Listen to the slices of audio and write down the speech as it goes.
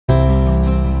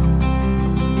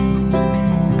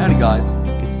guys,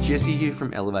 it's Jesse here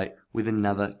from Elevate with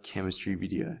another chemistry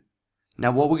video. Now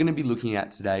what we're going to be looking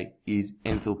at today is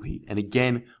enthalpy, and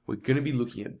again we're going to be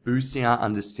looking at boosting our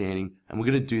understanding, and we're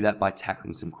going to do that by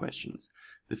tackling some questions.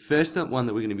 The first one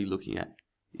that we're going to be looking at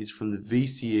is from the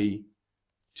VCE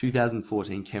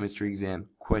 2014 chemistry exam,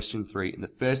 question 3, and the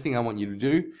first thing I want you to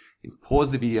do is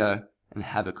pause the video and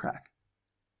have a crack.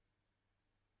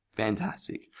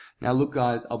 Fantastic. Now look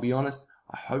guys, I'll be honest,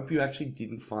 I hope you actually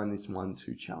didn't find this one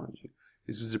too challenging.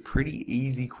 This was a pretty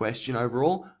easy question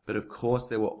overall, but of course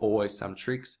there were always some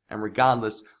tricks, and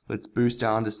regardless, let's boost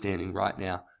our understanding right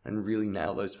now and really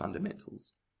nail those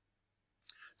fundamentals.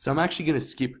 So I'm actually going to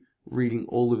skip reading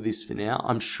all of this for now.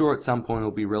 I'm sure at some point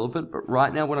it'll be relevant, but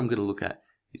right now what I'm going to look at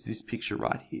is this picture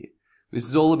right here. This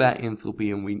is all about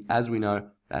enthalpy, and as we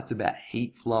know, that's about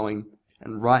heat flowing,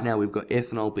 and right now we've got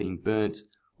ethanol being burnt,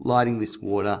 lighting this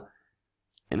water,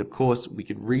 and of course we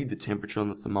could read the temperature on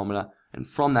the thermometer, and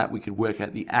from that we could work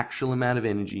out the actual amount of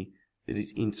energy that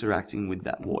is interacting with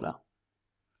that water.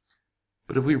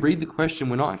 But if we read the question,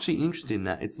 we're not actually interested in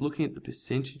that. It's looking at the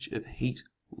percentage of heat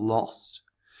lost.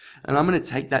 And I'm going to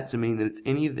take that to mean that it's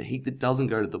any of the heat that doesn't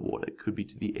go to the water. It could be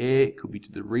to the air, it could be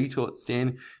to the retort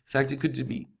stand. In fact, it could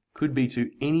be to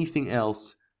anything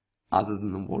else other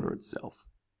than the water itself.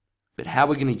 But how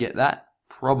we're going to get that,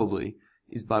 probably,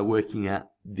 is by working out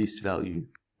this value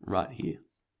right here.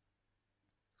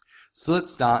 So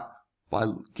let's start by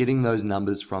getting those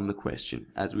numbers from the question,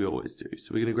 as we always do.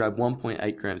 So we're going to grab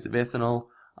 1.8 grams of ethanol,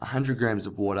 100 grams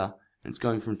of water, and it's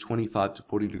going from 25 to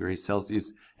 40 degrees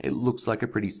Celsius. It looks like a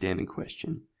pretty standard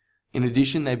question. In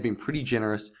addition, they've been pretty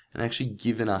generous and actually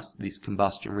given us this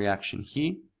combustion reaction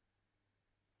here.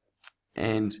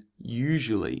 And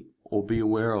usually, or be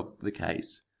aware of the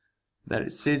case, that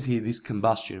it says here this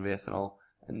combustion of ethanol,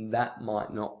 and that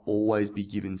might not always be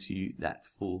given to you that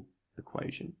full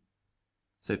equation.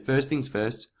 So first things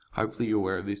first, hopefully you're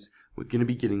aware of this, we're going to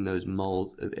be getting those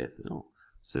moles of ethanol.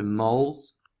 So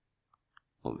moles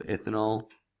of ethanol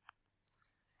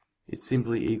is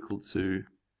simply equal to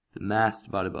the mass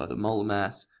divided by the molar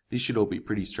mass. This should all be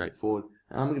pretty straightforward.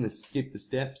 And I'm going to skip the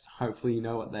steps, hopefully you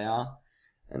know what they are.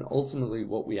 And ultimately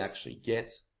what we actually get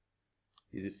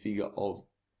is a figure of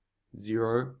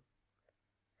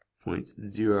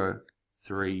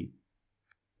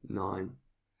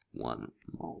 0.0391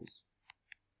 moles.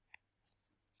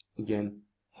 Again,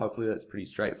 hopefully that's pretty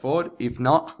straightforward. If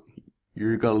not,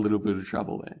 you've got a little bit of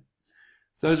trouble there.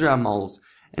 So those are our moles.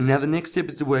 And now the next step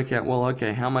is to work out, well,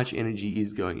 okay, how much energy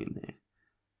is going in there?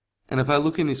 And if I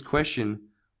look in this question,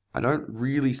 I don't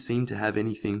really seem to have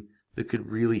anything that could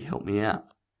really help me out.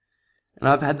 And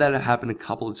I've had that happen a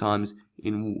couple of times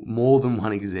in more than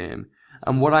one exam.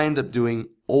 And what I end up doing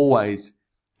always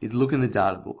is look in the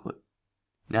data booklet.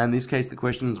 Now in this case, the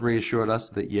questions reassured us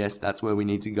that yes, that's where we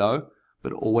need to go,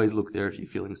 but always look there if you're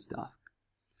feeling stuck.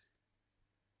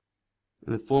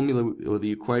 And the formula or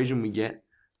the equation we get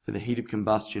for the heat of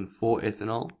combustion for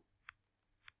ethanol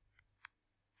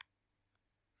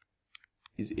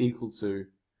is equal to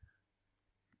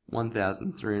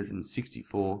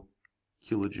 1,364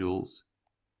 kilojoules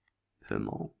per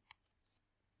mole.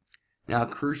 Now a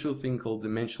crucial thing called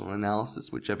dimensional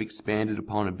analysis, which I've expanded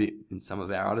upon a bit in some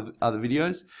of our other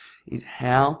videos, is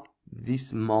how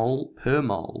this mole per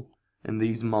mole and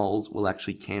these moles will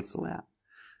actually cancel out.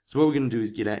 So what we're going to do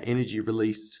is get our energy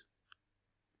released,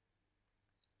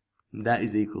 and that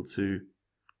is equal to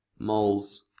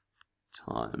moles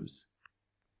times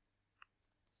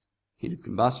heat of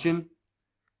combustion,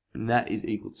 and that is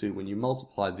equal to, when you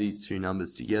multiply these two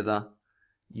numbers together,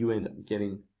 you end up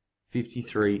getting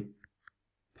 53.4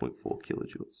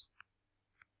 kilojoules.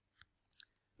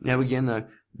 Now again though,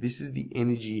 this is the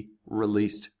energy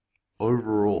released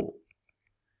overall.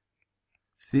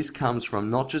 So this comes from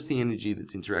not just the energy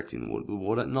that's interacting with the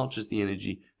water, not just the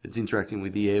energy that's interacting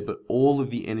with the air, but all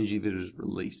of the energy that is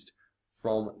released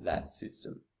from that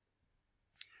system.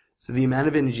 So the amount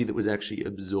of energy that was actually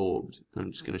absorbed,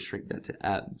 I'm just going to shrink that to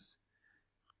abs,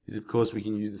 is of course we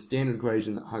can use the standard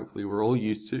equation that hopefully we're all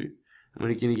used to, and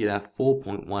we're going to get our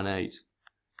 4.18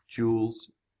 joules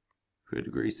per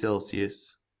degree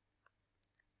Celsius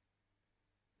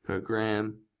per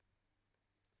gram.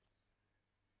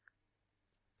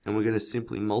 And we're going to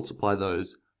simply multiply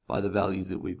those by the values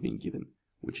that we've been given,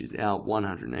 which is our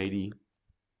 100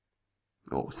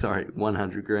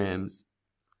 grams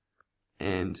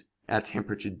and our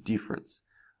temperature difference.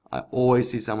 I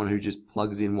always see someone who just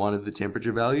plugs in one of the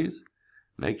temperature values.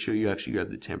 Make sure you actually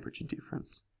grab the temperature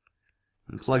difference.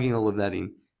 And plugging all of that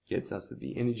in gets us that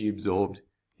the energy absorbed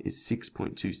is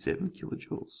 6.27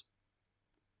 kilojoules.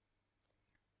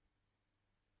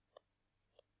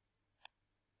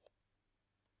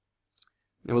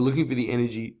 Now we're looking for the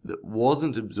energy that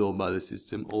wasn't absorbed by the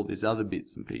system, all these other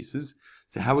bits and pieces.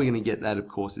 So how we're going to get that, of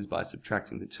course, is by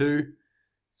subtracting the 2.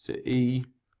 So E,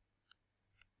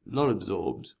 not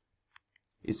absorbed,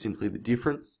 is simply the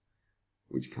difference,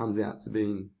 which comes out to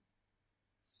being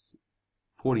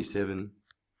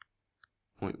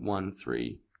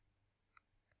 47.13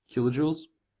 kilojoules.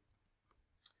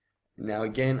 Now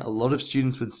again, a lot of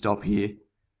students would stop here,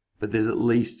 but there's at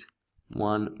least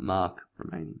 1 mark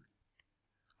remaining.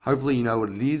 Hopefully you know what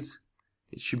it is.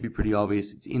 It should be pretty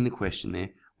obvious. It's in the question there.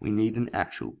 We need an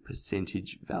actual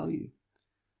percentage value.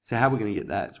 So how we're going to get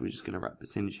that is we're just going to write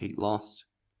percentage heat lost.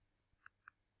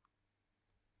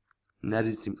 And that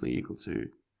is simply equal to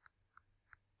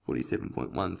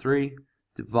 47.13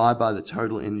 divided by the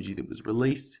total energy that was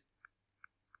released.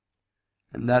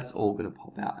 And that's all going to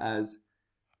pop out as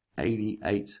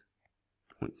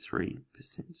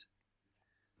 88.3%.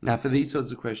 Now for these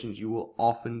sorts of questions, you will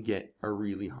often get a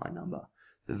really high number.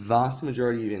 The vast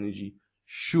majority of energy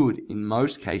should, in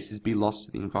most cases, be lost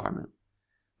to the environment.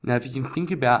 Now if you can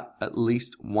think about at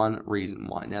least one reason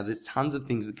why. Now there's tons of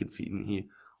things that could fit in here.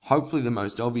 Hopefully the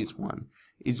most obvious one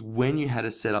is when you had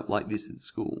a setup like this at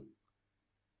school.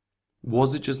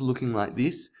 Was it just looking like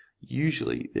this?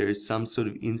 Usually there is some sort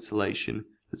of insulation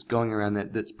that's going around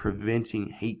that that's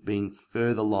preventing heat being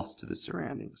further lost to the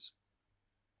surroundings.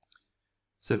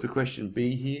 So for question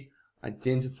B here,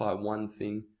 identify one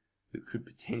thing that could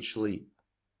potentially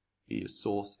be a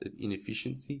source of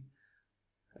inefficiency.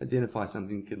 Identify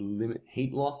something that could limit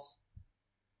heat loss.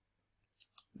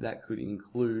 That could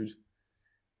include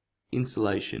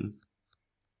insulation,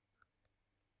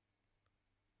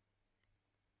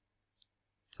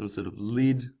 some sort of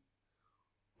lid,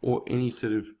 or any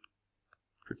sort of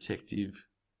protective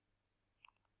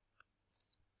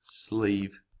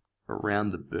sleeve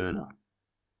around the burner.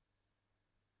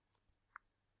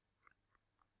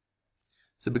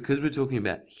 So because we're talking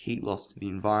about heat loss to the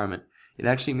environment, it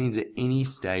actually means at any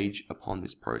stage upon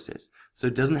this process. So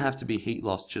it doesn't have to be heat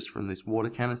loss just from this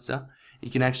water canister.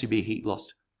 It can actually be heat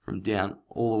lost from down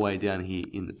all the way down here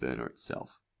in the burner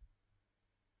itself.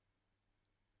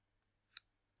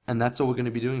 And that's all we're going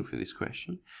to be doing for this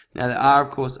question. Now there are of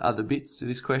course other bits to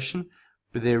this question,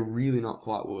 but they're really not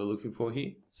quite what we're looking for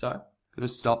here. So I'm going to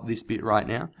stop this bit right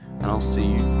now and I'll see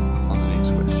you